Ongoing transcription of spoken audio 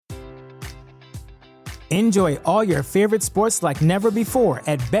Enjoy all your favorite sports like never before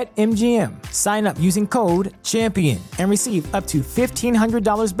at BetMGM. Sign up using code CHAMPION and receive up to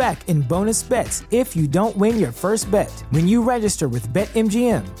 $1,500 back in bonus bets if you don't win your first bet. When you register with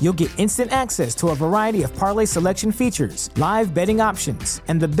BetMGM, you'll get instant access to a variety of parlay selection features, live betting options,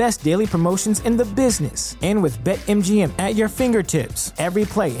 and the best daily promotions in the business. And with BetMGM at your fingertips, every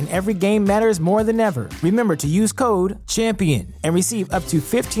play and every game matters more than ever. Remember to use code CHAMPION and receive up to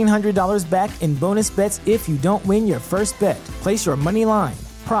 $1,500 back in bonus bets if you don't win your first bet. Place your money line,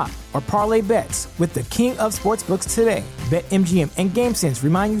 prop, or parlay bets with the king of sportsbooks today. BetMGM and GameSense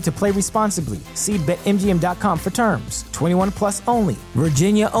remind you to play responsibly. See BetMGM.com for terms. 21 plus only.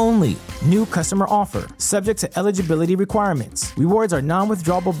 Virginia only. New customer offer. Subject to eligibility requirements. Rewards are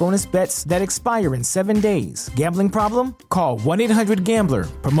non-withdrawable bonus bets that expire in 7 days. Gambling problem? Call 1-800-GAMBLER.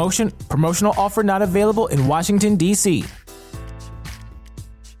 Promotional offer not available in Washington, D.C.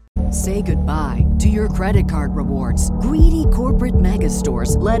 Say goodbye to your credit card rewards. Greedy corporate mega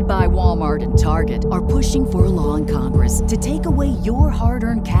stores, led by Walmart and Target, are pushing for a law in Congress to take away your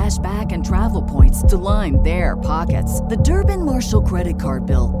hard-earned cash back and travel points to line their pockets. The Durbin-Marshall credit card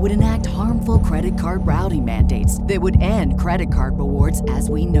bill would enact harmful credit card routing mandates that would end credit card rewards as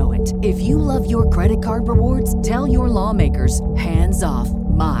we know it. If you love your credit card rewards, tell your lawmakers, hands off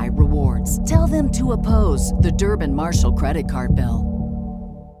my rewards. Tell them to oppose the Durbin-Marshall credit card bill.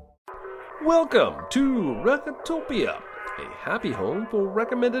 Welcome to Recotopia, a happy home for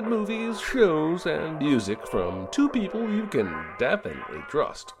recommended movies, shows, and music from two people you can definitely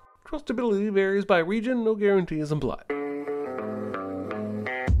trust. Trustability varies by region, no guarantees implied.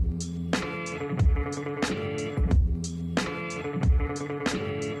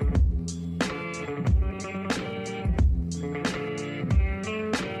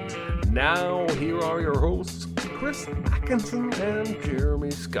 Now, here are your hosts, Chris Atkinson and Jeremy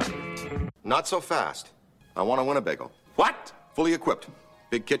Scott. Not so fast. I want a Winnebago. What? Fully equipped.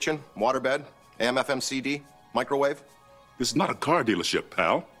 Big kitchen, waterbed, AM/FM CD, microwave. This is not a car dealership,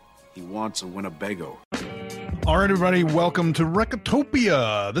 pal. He wants a Winnebago. All right, everybody, welcome to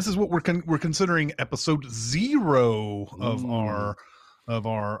Recotopia. This is what we're considering episode 0 of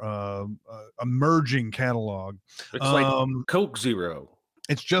our emerging catalog. It's like Coke Zero.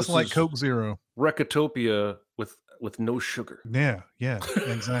 It's just like Coke Zero. Recotopia with no sugar. Yeah,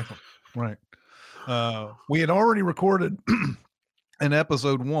 exactly. Right. We had already recorded an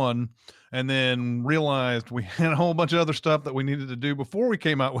episode 1 and then realized we had a whole bunch of other stuff that we needed to do before we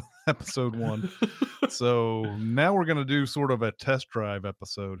came out with episode 1. So now we're going to do sort of a test drive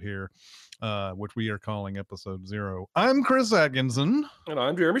episode here, which we are calling episode 0. I'm Chris Atkinson. And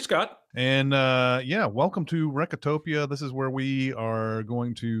I'm Jeremy Scott. And welcome to Recotopia. This is where we are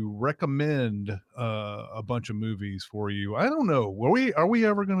going to recommend a bunch of movies for you. I don't know. Are we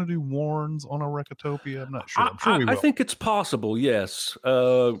ever going to do Warns on a Recotopia? I'm not sure. I'm sure we will. I think it's possible, yes.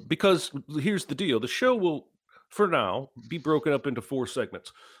 Because here's the deal. The show will, for now, be broken up into 4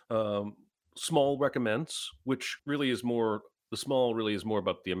 segments. Small recommends, which really is more... The small really is more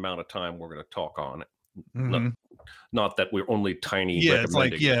about the amount of time we're going to talk on it. Mm-hmm. Not that we're only tiny. Yeah, it's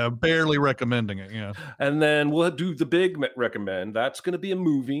like, barely recommending it. Yeah. And then we'll do the big recommend. That's going to be a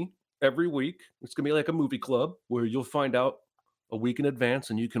movie every week. It's going to be like a movie club where you'll find out a week in advance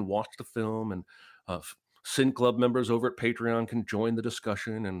and you can watch the film, and Sin Club members over at Patreon can join the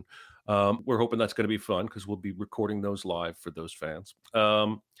discussion. And we're hoping that's going to be fun because we'll be recording those live for those fans.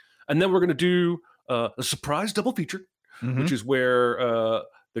 And then we're going to do a surprise double feature. Mm-hmm. Which is where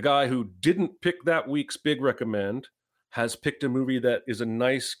the guy who didn't pick that week's big recommend has picked a movie that is a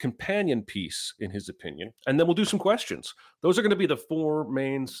nice companion piece, in his opinion. And then we'll do some questions. Those are going to be the 4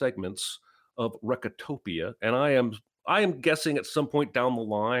 main segments of Recotopia. And I am guessing at some point down the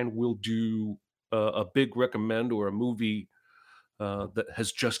line, we'll do a big recommend or a movie that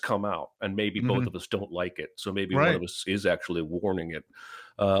has just come out. And maybe both of us don't like it. So maybe one of us is actually warning it.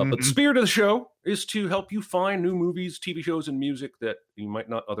 But the spirit of the show is to help you find new movies, TV shows, and music that you might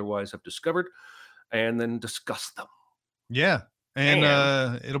not otherwise have discovered, and then discuss them. Yeah,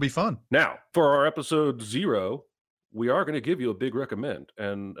 and it'll be fun. Now, for our episode 0, we are going to give you a big recommend.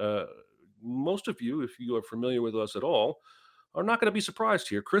 And most of you, if you are familiar with us at all, are not going to be surprised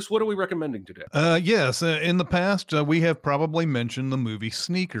here. Chris, what are we recommending today? Yes, in the past, we have probably mentioned the movie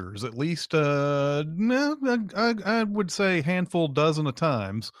Sneakers, at least, I would say handful dozen of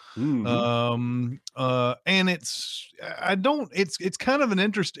times. Mm-hmm. And it's kind of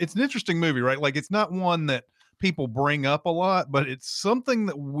it's an interesting movie, right? Like, it's not one that people bring up a lot, but it's something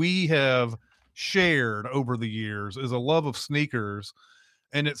that we have shared over the years is a love of sneakers.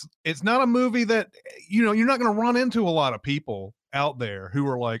 And it's not a movie that, you're not going to run into a lot of people out there who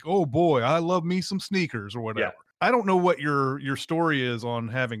are like, oh boy, I love me some sneakers or whatever. Yeah. I don't know what your story is on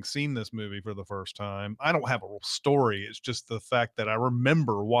having seen this movie for the first time. I don't have a real story. It's just the fact that I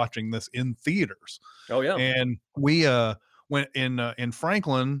remember watching this in theaters. Oh yeah. And we went in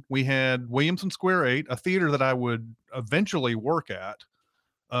Franklin, we had Williamson Square 8, a theater that I would eventually work at.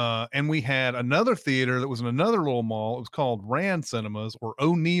 And we had another theater that was in another little mall. It was called Rand Cinemas or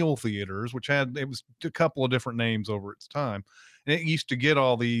O'Neill Theaters, which it was a couple of different names over its time. And it used to get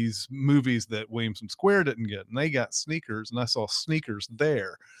all these movies that Williamson Square didn't get, and they got Sneakers, and I saw Sneakers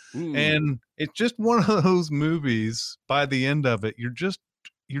there. And it's just one of those movies. By the end of it, you're just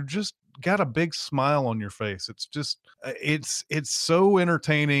got a big smile on your face. It's just it's so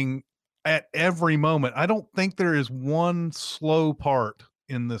entertaining at every moment. I don't think there is one slow part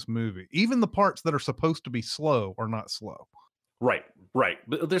in this movie. Even the parts that are supposed to be slow are not slow. Right.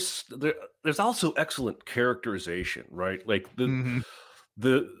 But there's also excellent characterization, right? Like a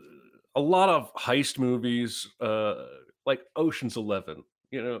lot of heist movies, like Ocean's 11,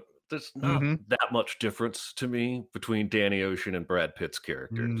 there's not that much difference to me between Danny Ocean and Brad Pitt's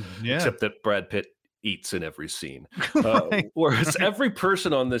character, except that Brad Pitt eats in every scene. Whereas every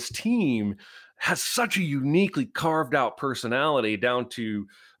person on this team has such a uniquely carved out personality, down to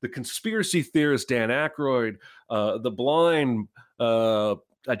the conspiracy theorist Dan Aykroyd, the blind,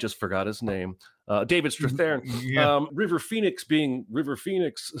 I just forgot his name, David Strathairn, River Phoenix being River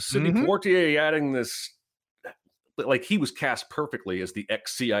Phoenix, Sidney Poitier adding this, like he was cast perfectly as the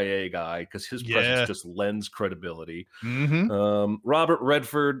ex-CIA guy because his presence just lends credibility. Robert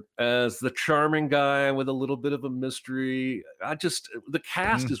Redford as the charming guy with a little bit of a mystery. The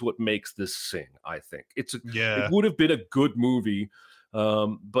cast is what makes this sing. I think it would have been a good movie,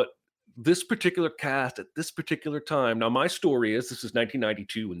 but this particular cast at this particular time. Now, my story is this is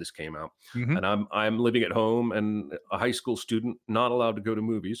 1992 when this came out, and I'm living at home and a high school student, not allowed to go to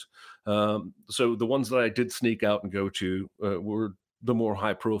movies. So the ones that I did sneak out and go to were the more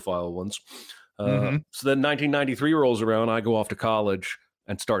high profile ones. So then 1993 rolls around, I go off to college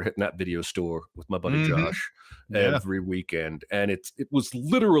and start hitting that video store with my buddy Josh every weekend, and it was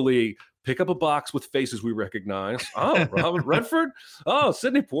literally pick up a box with faces we recognize. Oh, Robert Redford. Oh,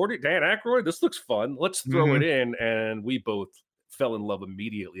 Sidney Poitier, Dan Aykroyd. This looks fun. Let's throw it in. And we both fell in love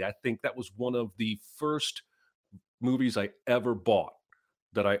immediately. I think that was one of the first movies I ever bought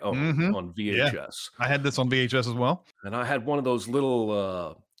that I owned on VHS. Yeah. I had this on VHS as well. And I had one of those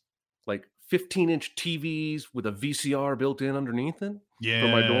little, like 15-inch TVs with a VCR built in underneath it for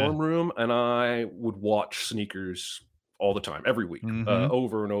my dorm room. And I would watch Sneakers all the time, every week,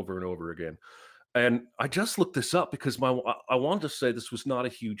 over and over and over again. And I just looked this up because I wanted to say this was not a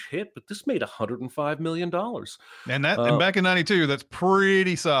huge hit, but this made $105 million. And and back in 92, that's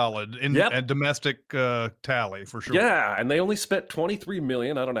pretty solid in a domestic tally for sure. Yeah, and they only spent $23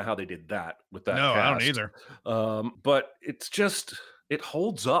 million. I don't know how they did that with that cast. I don't either. But it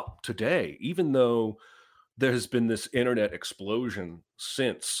holds up today, even though there has been this internet explosion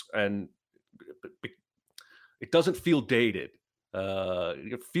since, and it doesn't feel dated.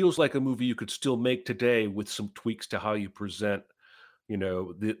 It feels like a movie you could still make today with some tweaks to how you present,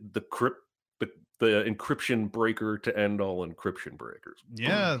 the encryption breaker to end all encryption breakers.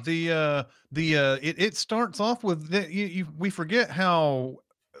 Yeah, it starts off with we forget how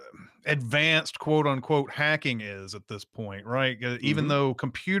advanced quote unquote hacking is at this point, right? Even though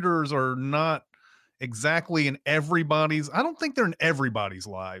computers are not exactly in everybody's, I don't think they're in everybody's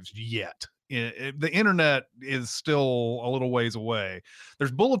lives yet. The internet is still a little ways away.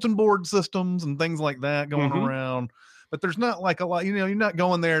 There's bulletin board systems and things like that going around, but there's not like a lot, you're not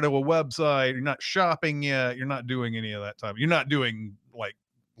going there to a website. You're not shopping yet. You're not doing any of that type. You're not doing like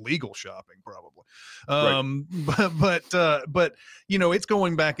legal shopping probably. But it's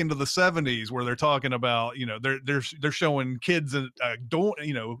going back into the 70s where they're talking about, they're showing kids that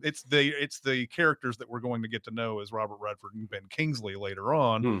it's the characters that we're going to get to know as Robert Redford and Ben Kingsley later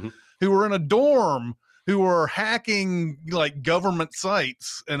on, who are in a dorm, who are hacking like government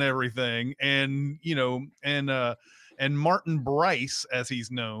sites and everything. And Martin Bryce, as he's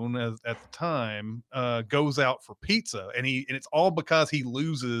known at the time, goes out for pizza, and it's all because he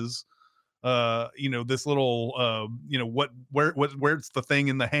loses, this little, where's the thing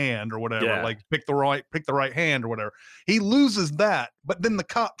in the hand or whatever, like pick the right hand or whatever. He loses that, but then the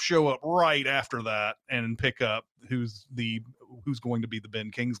cops show up right after that and pick up who's going to be the Ben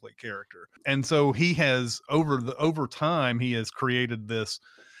Kingsley character. And so he has over time, he has created this.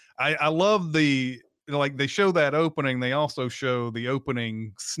 I love like they show that opening. They also show the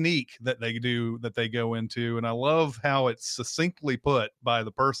opening sneak that they go into. And I love how it's succinctly put by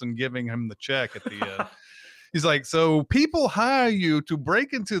the person giving him the check at the end. He's like, so people hire you to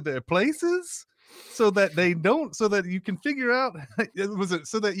break into their places so that so that you can figure out, was it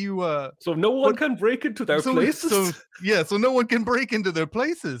so that you, so no one can break into their places? So no one can break into their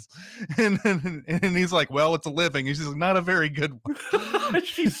places. And he's like, well, it's a living. He's just not a very good one.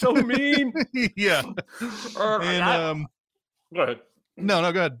 She's so mean. Yeah. Go ahead.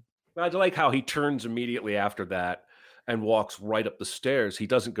 No, go ahead. I like how he turns immediately after that and walks right up the stairs. He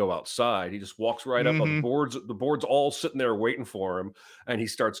doesn't go outside. He just walks right up on the boards. The board's all sitting there waiting for him, and he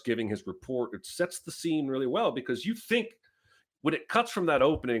starts giving his report. It sets the scene really well, because you think when it cuts from that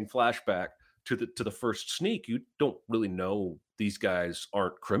opening flashback to the first sneak, you don't really know these guys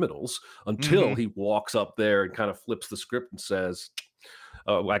aren't criminals until he walks up there and kind of flips the script and says,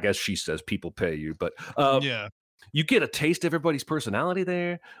 I guess she says people pay you, but yeah. You get a taste of everybody's personality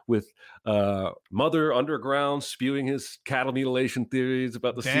there, with Mother Underground spewing his cattle mutilation theories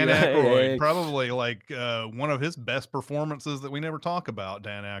about the Dan CIA. Aykroyd, probably like one of his best performances that we never talk about.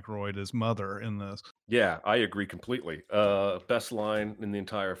 Dan Aykroyd is Mother in this. Yeah, I agree completely. Best line in the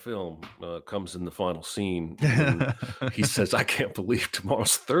entire film comes in the final scene. He says, "I can't believe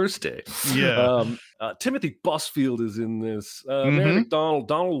tomorrow's Thursday." Yeah. Timothy Busfield is in this. Mary McDonald,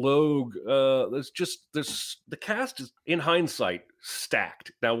 Donald Logue. There's the cast is, in hindsight,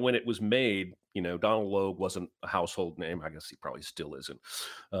 stacked. Now, when it was made, Donald Logue wasn't a household name. I guess he probably still isn't.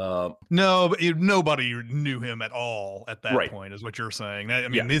 No, but nobody knew him at all at that point, is what you're saying.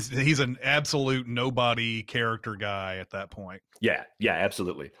 He's an absolute nobody character guy at that point. Yeah,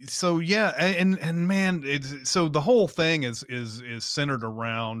 absolutely. So yeah, and man, so the whole thing is centered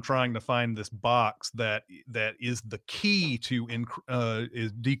around trying to find this box that is the key to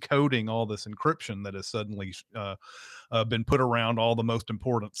is decoding all this encryption that has suddenly been put around all the most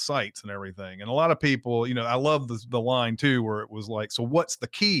important sites and everything. And a lot of people, I love the line too, where it was like, so what's the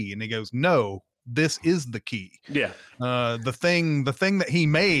key? And he goes, no, this is the key. Yeah. The thing that he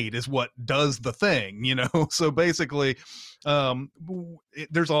made is what does the thing, So basically,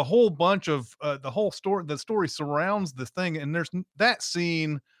 there's a whole bunch of the story surrounds this thing, and there's that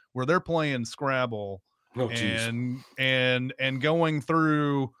scene where they're playing Scrabble and going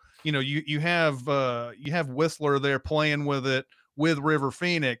through, you have Whistler there playing with it with River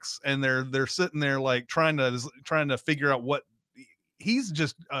Phoenix, and they're sitting there like trying to figure out what he's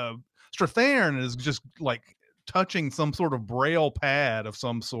just Strathairn is just like touching some sort of braille pad of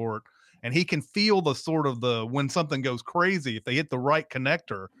some sort, and he can feel the sort of when something goes crazy if they hit the right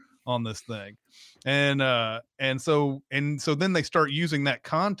connector on this thing. And so then they start using that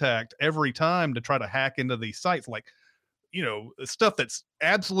contact every time to try to hack into these sites, like, stuff that's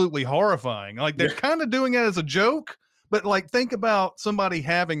absolutely horrifying. Like they're kind of doing it as a joke, but like, think about somebody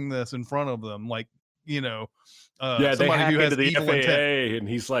having this in front of them, like, they hack into the FAA and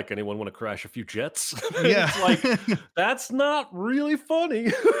he's like, anyone want to crash a few jets? Yeah. It's like, that's not really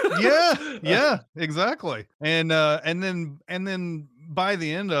funny. yeah, exactly. And then by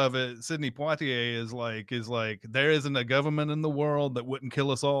the end of it, Sidney Poitier is like, there isn't a government in the world that wouldn't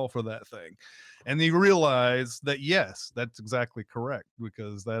kill us all for that thing. And you realize that, yes, that's exactly correct,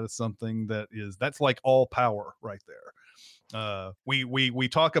 because that is something that's like all power right there. We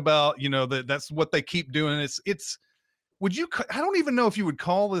talk about, that's what they keep doing. I don't even know if you would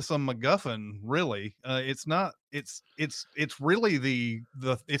call this a MacGuffin, really. It's not, it's really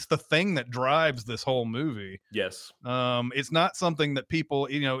it's the thing that drives this whole movie. Yes. It's not something that people,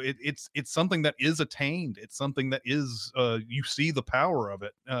 it's something that is attained. It's something that is, you see the power of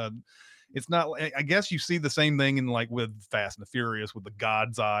it. It's not, I guess you see the same thing in like with Fast and the Furious with the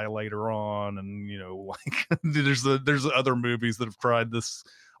God's Eye later on. And, like there's other movies that have tried this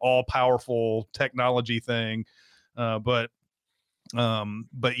all powerful technology thing. But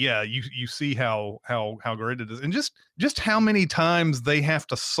yeah, you see how great it is. And just how many times they have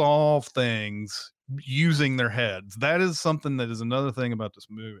to solve things using their heads. That is something that is another thing about this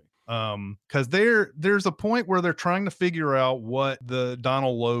movie. Because there's a point where they're trying to figure out what the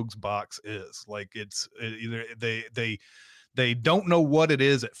Donald Logue's box is. Like either they don't know what it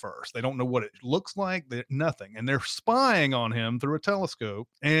is at first. They don't know what it looks like. Nothing, and they're spying on him through a telescope.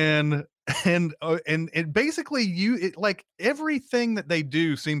 And basically, like everything that they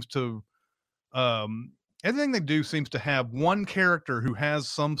do seems to have one character who has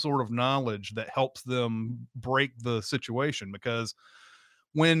some sort of knowledge that helps them break the situation, because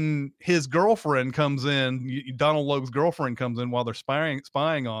when his girlfriend comes in, Donald Logue's girlfriend comes in while they're spying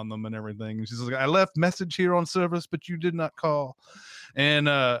on them and everything. And she's like, I left message here on service, but you did not call. And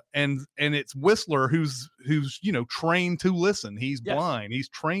it's Whistler who's trained to listen. He's blind. He's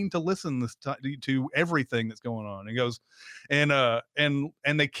trained to listen to everything that's going on. He goes, and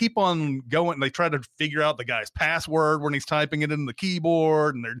they keep on going. They try to figure out the guy's password when he's typing it in the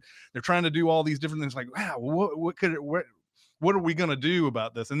keyboard, and they're trying to do all these different things. Like, wow, what are we going to do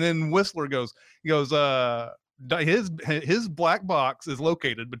about this? And then Whistler goes, his black box is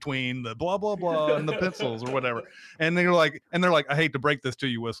located between the blah, blah, blah and the pencils or whatever. And they're like, I hate to break this to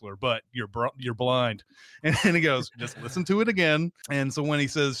you, Whistler, but you're blind. And he goes, just listen to it again. And so when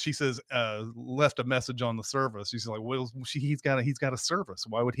she says, left a message on the service, she's like, well, he's got a service.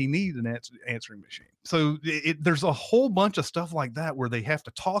 Why would he need an answering machine? So there's a whole bunch of stuff like that where they have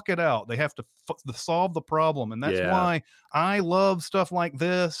to talk it out. They have to solve the problem. And that's why I love stuff like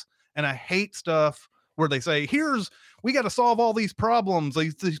this. And I hate stuff where they say, we got to solve all these problems,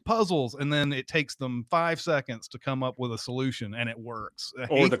 these puzzles. And then it takes them 5 seconds to come up with a solution and it works.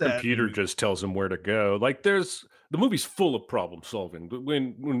 Or the computer just tells them where to go. Like the movie's full of problem solving.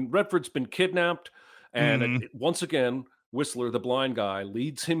 When Redford's been kidnapped and once again, Whistler, the blind guy,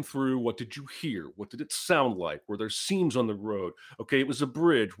 leads him through. What did you hear? What did it sound like? Were there seams on the road? Okay, it was a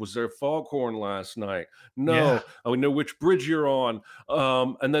bridge. Was there a foghorn last night? No. Yeah. We know which bridge you're on.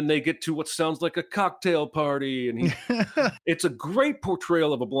 And then they get to what sounds like a cocktail party. And it's a great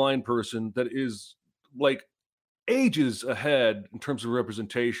portrayal of a blind person that is like ages ahead in terms of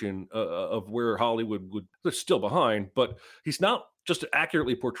representation of where Hollywood they're still behind, but he's not just an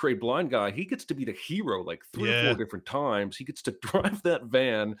accurately portrayed blind guy. He gets to be the hero like 3 or 4 different times. He gets to drive that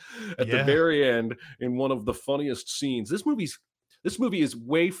van at the very end in one of the funniest scenes. This movie is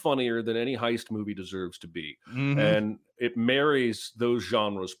way funnier than any heist movie deserves to be. And it marries those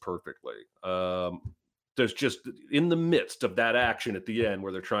genres perfectly. There's just in the midst of that action at the end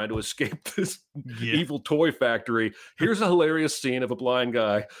where they're trying to escape this evil toy factory. Here's a hilarious scene of a blind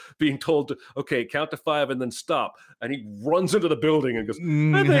guy being told to, okay, count to 5 and then stop. And he runs into the building and goes,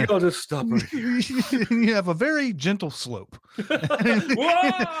 I think I'll just stop right here. You have a very gentle slope. The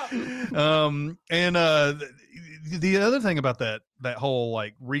other thing about that whole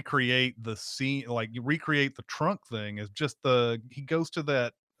like recreate the scene, like you recreate the trunk thing is just he goes to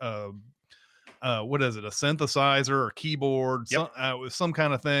that, what is it, a synthesizer or keyboard, some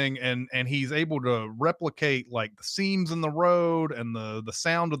kind of thing, and he's able to replicate like the seams in the road and the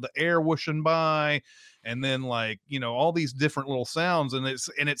sound of the air whooshing by, and then like all these different little sounds, and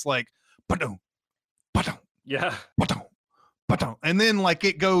it's like ba-dum, ba-dum, ba-dum, ba-dum. And then like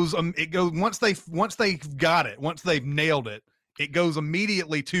it goes once they've got it, once they've nailed it, it goes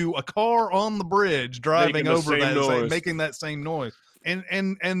immediately to a car on the bridge driving over that, making that same noise. And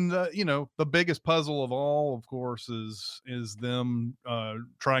the biggest puzzle of all, of course, is them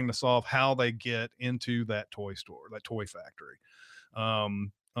trying to solve how they get into that toy store, that toy factory.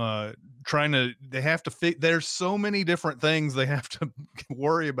 They have to there's so many different things they have to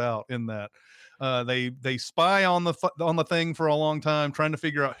worry about in that. They spy on the thing for a long time, trying to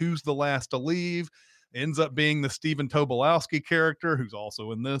figure out who's the last to leave. Ends up being the Stephen Tobolowsky character, who's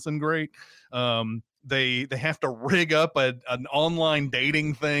also in this and great. They have to rig up an online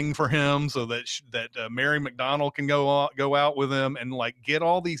dating thing for him so that Mary McDonnell can go out with him and like get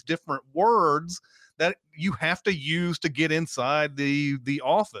all these different words that you have to use to get inside the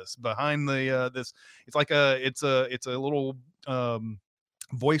office behind the this. It's like it's a little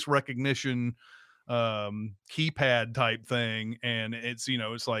voice recognition keypad type thing, and it's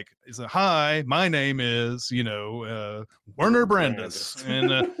like it's a hi, my name is Werner Brandis, and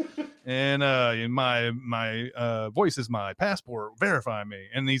my voice is my passport, verify me.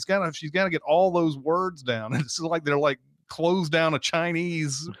 And she's got to get all those words down. And it's like they're like closed down a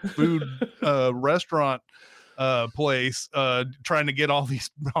Chinese food restaurant place trying to get all these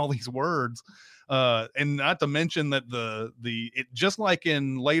words. And not to mention that it just like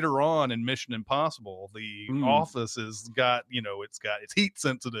in later on in Mission Impossible, the office has got it's heat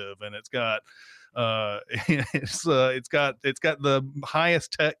sensitive, and it's got it's got the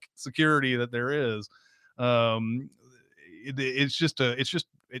highest tech security that there is. It's just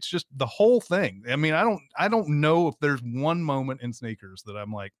the whole thing. I mean, I don't know if there's one moment in Sneakers that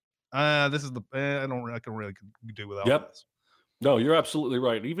I'm like, this is I can really do without this. No, you're absolutely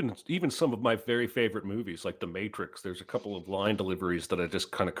right. Even some of my very favorite movies, like The Matrix, there's a couple of line deliveries that I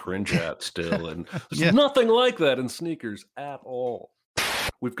just kind of cringe at still, and there's nothing like that in Sneakers at all.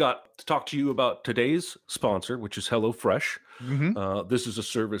 We've got to talk to you about today's sponsor, which is HelloFresh. This is a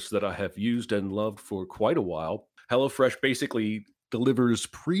service that I have used and loved for quite a while. HelloFresh basically delivers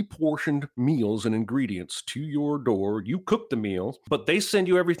pre-portioned meals and ingredients to your door. You cook the meal, but they send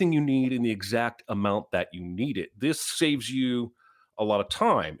you everything you need in the exact amount that you need it. This saves you a lot of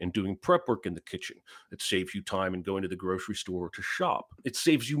time in doing prep work in the kitchen. It saves you time in going to the grocery store to shop. It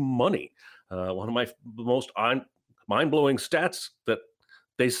saves you money. One of my most mind-blowing stats that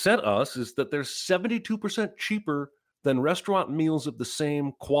they sent us is that they're 72% cheaper than restaurant meals of the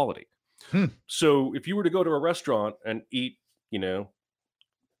same quality. So if you were to go to a restaurant and eat,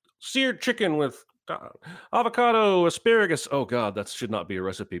 seared chicken with avocado, asparagus. Oh God, that should not be a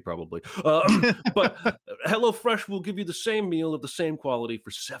recipe probably. But HelloFresh will give you the same meal of the same quality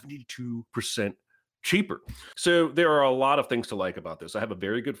for 72% cheaper. So there are a lot of things to like about this. I have a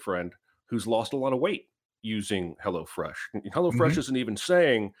very good friend who's lost a lot of weight using HelloFresh. HelloFresh isn't even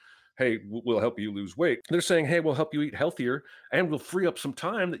saying, hey, we'll help you lose weight. They're saying, hey, we'll help you eat healthier and we'll free up some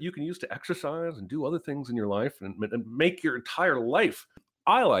time that you can use to exercise and do other things in your life and make your entire life.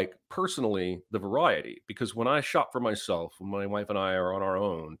 I like personally the variety, because when I shop for myself, when my wife and I are on our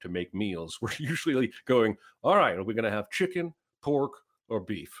own to make meals, we're usually going, all right, are we going to have chicken, pork, or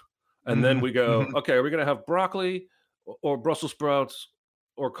beef? And then we go, okay, are we going to have broccoli or Brussels sprouts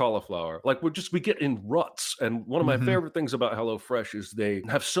or cauliflower? Like we get in ruts. And one of my favorite things about HelloFresh is they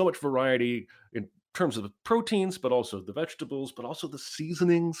have so much variety in terms of the proteins, but also the vegetables, but also the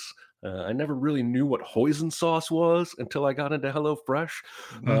seasonings. I never really knew what hoisin sauce was until I got into HelloFresh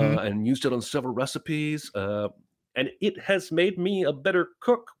and used it on several recipes. And it has made me a better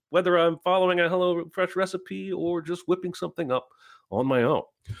cook, whether I'm following a HelloFresh recipe or just whipping something up on my own.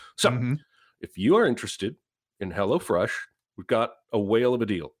 So if you are interested in HelloFresh, we've got a whale of a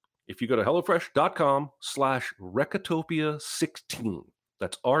deal. If you go to HelloFresh.com/Recotopia16,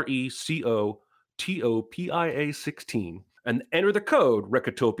 that's RECOTOPIA 16, and enter the code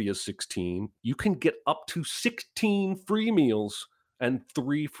Recotopia16, you can get up to 16 free meals and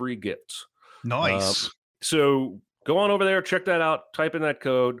 3 free gifts. Nice. So go on over there, check that out, type in that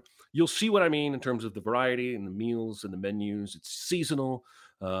code. You'll see what I mean in terms of the variety and the meals and the menus. It's seasonal.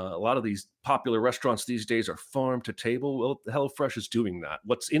 A lot of these popular restaurants these days are farm to table. Well, HelloFresh is doing that.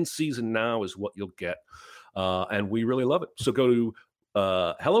 What's in season now is what you'll get. And we really love it. So go to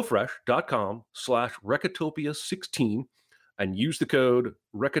HelloFresh.com/Recotopia16 and use the code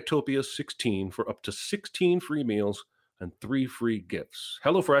Recotopia16 for up to 16 free meals and 3 free gifts.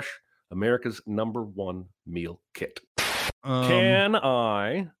 HelloFresh, America's #1 meal kit. Can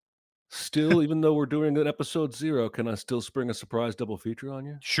I still, even though we're doing an episode 0, can I still spring a surprise double feature on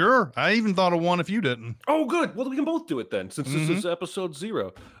you? Sure. I even thought of one if you didn't. Oh, good. Well, we can both do it then, since this is episode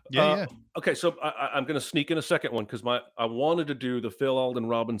 0. Yeah. Okay, so I'm going to sneak in a second one because I wanted to do the Phil Alden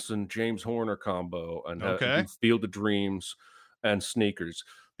Robinson James Horner combo and do Field of Dreams and Sneakers,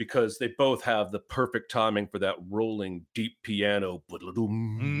 because they both have the perfect timing for that rolling deep piano. But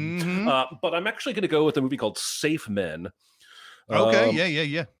I'm actually going to go with a movie called Safe Men. Okay,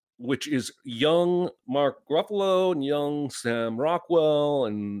 yeah. Which is young Mark Ruffalo and young Sam Rockwell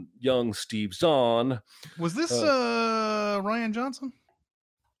and young Steve Zahn. Was this Rian Johnson?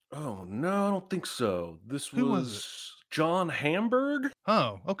 Oh, no, I don't think so. Who was John Hamburg.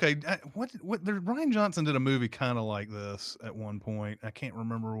 Oh, okay. Rian Johnson did a movie kind of like this at one point. I can't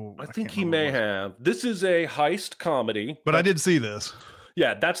remember. I think he may have. This is a heist comedy. But I did see this.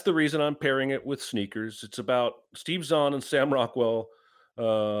 Yeah, that's the reason I'm pairing it with Sneakers. It's about Steve Zahn and Sam Rockwell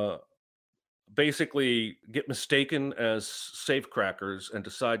basically get mistaken as safecrackers and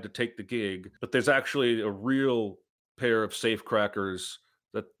decide to take the gig, but there's actually a real pair of safecrackers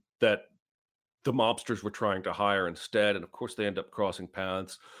that the mobsters were trying to hire instead, and of course they end up crossing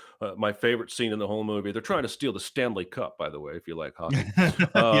paths. My favorite scene in the whole movie, they're trying to steal the Stanley Cup, by the way, if you like hockey.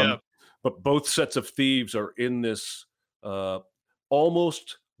 But both sets of thieves are in this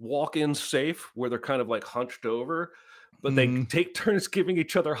almost walk-in safe where they're kind of like hunched over, but they take turns giving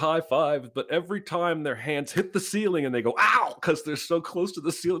each other high fives. But every time their hands hit the ceiling and they go, ow, because they're so close to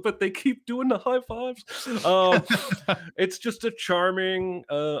the ceiling, but they keep doing the high fives. It's just a charming,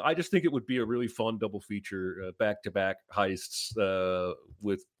 I just think it would be a really fun double feature, back-to-back heists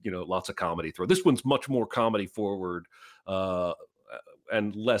with, lots of comedy through. This one's much more comedy forward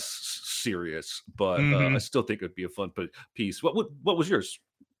and less serious, but I still think it would be a fun piece. What was yours?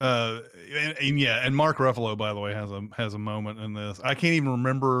 And Mark Ruffalo, by the way, has a moment in this. I can't even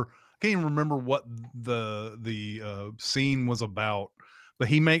remember what the scene was about, but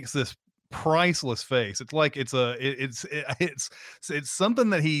he makes this priceless face. It's like it's something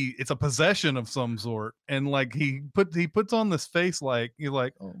that it's a possession of some sort, and like he puts on this face like you're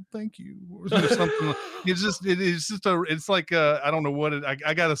like, oh, thank you, or something. It's like I don't know what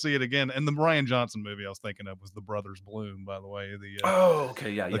I got to see it again. And the Rian Johnson movie I was thinking of was The Brothers Bloom, by the way, the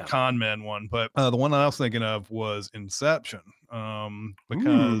con men one. But the one that I was thinking of was Inception,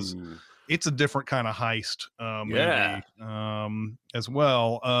 because it's a different kind of heist movie as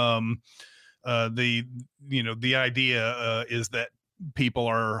well. The idea is that people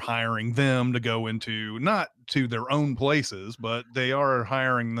are hiring them to go into, not to their own places, but they are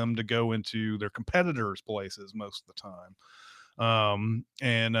hiring them to go into their competitors' places most of the time.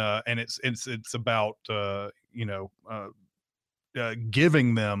 And it's about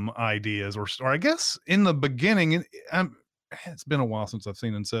giving them ideas, or I guess in the beginning, it's been a while since I've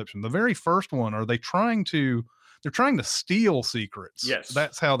seen Inception. The very first one, they're trying to steal secrets. Yes.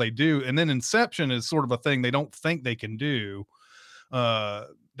 That's how they do. And then Inception is sort of a thing they don't think they can do.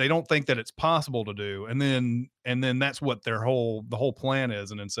 They don't think that it's possible to do. And then that's what the whole plan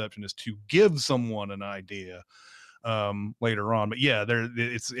is in Inception, is to give someone an idea later on. But yeah,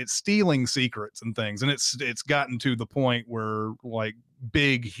 it's stealing secrets and things. And it's gotten to the point where like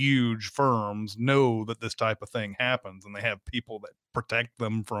big, huge firms know that this type of thing happens, and they have people that protect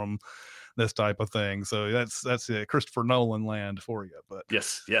them from this type of thing. So that's Christopher Nolan land for you. But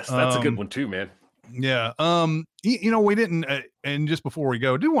yes, that's a good one too, man. Yeah. We didn't, and just before we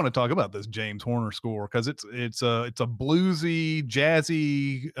go, I do want to talk about this James Horner score, because it's a bluesy,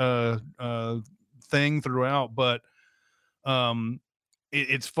 jazzy thing throughout, but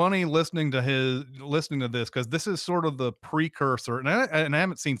it's funny listening to this, because this is sort of the precursor, and I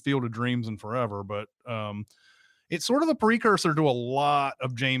haven't seen Field of Dreams in forever, but it's sort of the precursor to a lot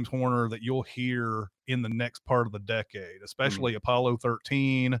of James Horner that you'll hear in the next part of the decade, especially Apollo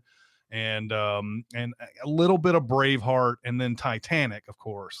 13 and a little bit of Braveheart, and then Titanic, of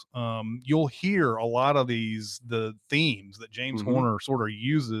course. You'll hear a lot of the themes that James Horner sort of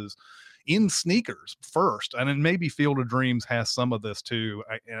uses in Sneakers first, and then maybe Field of Dreams has some of this too.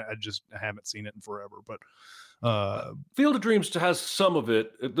 I just haven't seen it in forever, but Field of Dreams has some of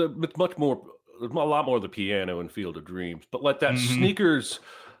it. It's much more, a lot more of the piano in Field of Dreams, but like that Sneakers,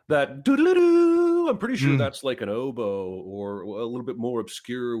 that doodle-doo, I'm pretty sure that's like an oboe or a little bit more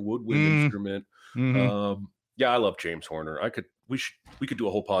obscure woodwind instrument. Yeah, I love James Horner. We could do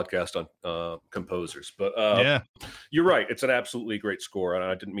a whole podcast on composers, but you're right. It's an absolutely great score, and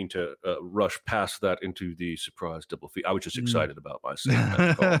I didn't mean to rush past that into the surprise double feat. I was just excited about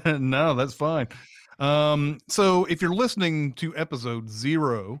myself. No, that's fine. So if you're listening to episode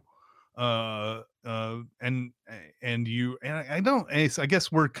 0, I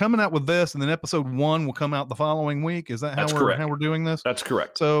guess we're coming out with this, and then episode 1 will come out the following week. Is that how we're doing this? That's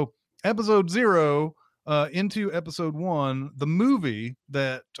correct. So episode 0 into episode 1, the movie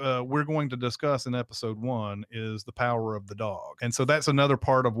that we're going to discuss in episode 1 is The Power of the Dog. And so that's another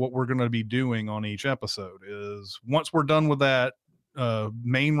part of what we're going to be doing on each episode, is once we're done with that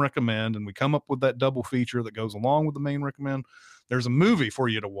main recommend, and we come up with that double feature that goes along with the main recommend, there's a movie for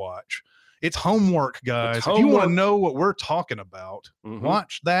you to watch. It's homework, guys. If you want to know what we're talking about,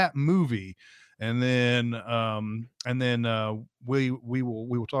 watch that movie, and then we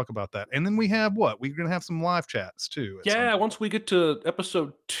will talk about that. And then we have we're going to have some live chats too. Yeah, once we get to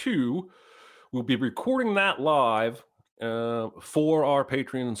episode 2, we'll be recording that live for our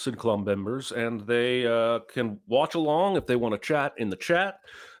Patreon and Sid Club members, and they can watch along if they want to chat in the chat.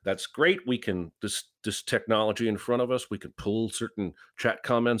 That's great. We can, this technology in front of us, we can pull certain chat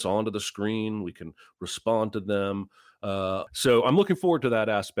comments onto the screen. We can respond to them. So I'm looking forward to that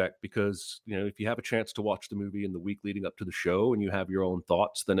aspect, because, if you have a chance to watch the movie in the week leading up to the show and you have your own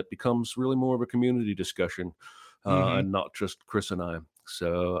thoughts, then it becomes really more of a community discussion, and not just Chris and I.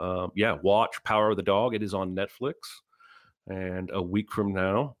 So watch Power of the Dog. It is on Netflix, and a week from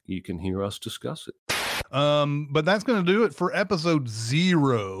now you can hear us discuss it. But that's going to do it for episode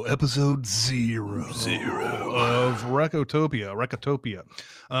 0 of Recotopia.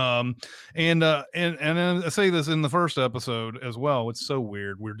 And I say this in the first episode as well. It's so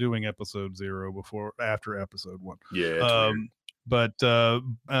weird. We're doing episode 0 after episode 1. Yeah. But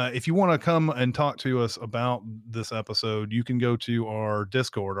if you want to come and talk to us about this episode, you can go to our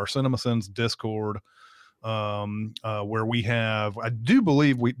Discord, our CinemaSins Discord, where we have, I do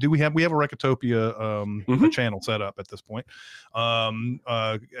believe we have a Recotopia a channel set up at this point. You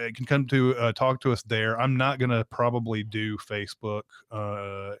can come to talk to us there. I'm not gonna probably do Facebook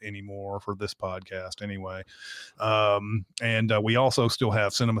anymore for this podcast anyway. And we also still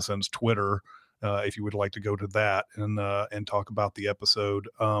have CinemaSins Twitter, if you would like to go to that and talk about the episode.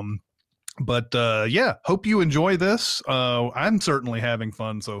 But yeah, hope you enjoy this. I'm certainly having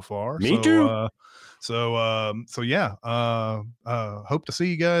fun so far. Me too. So yeah, hope to see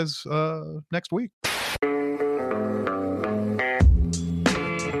you guys next week.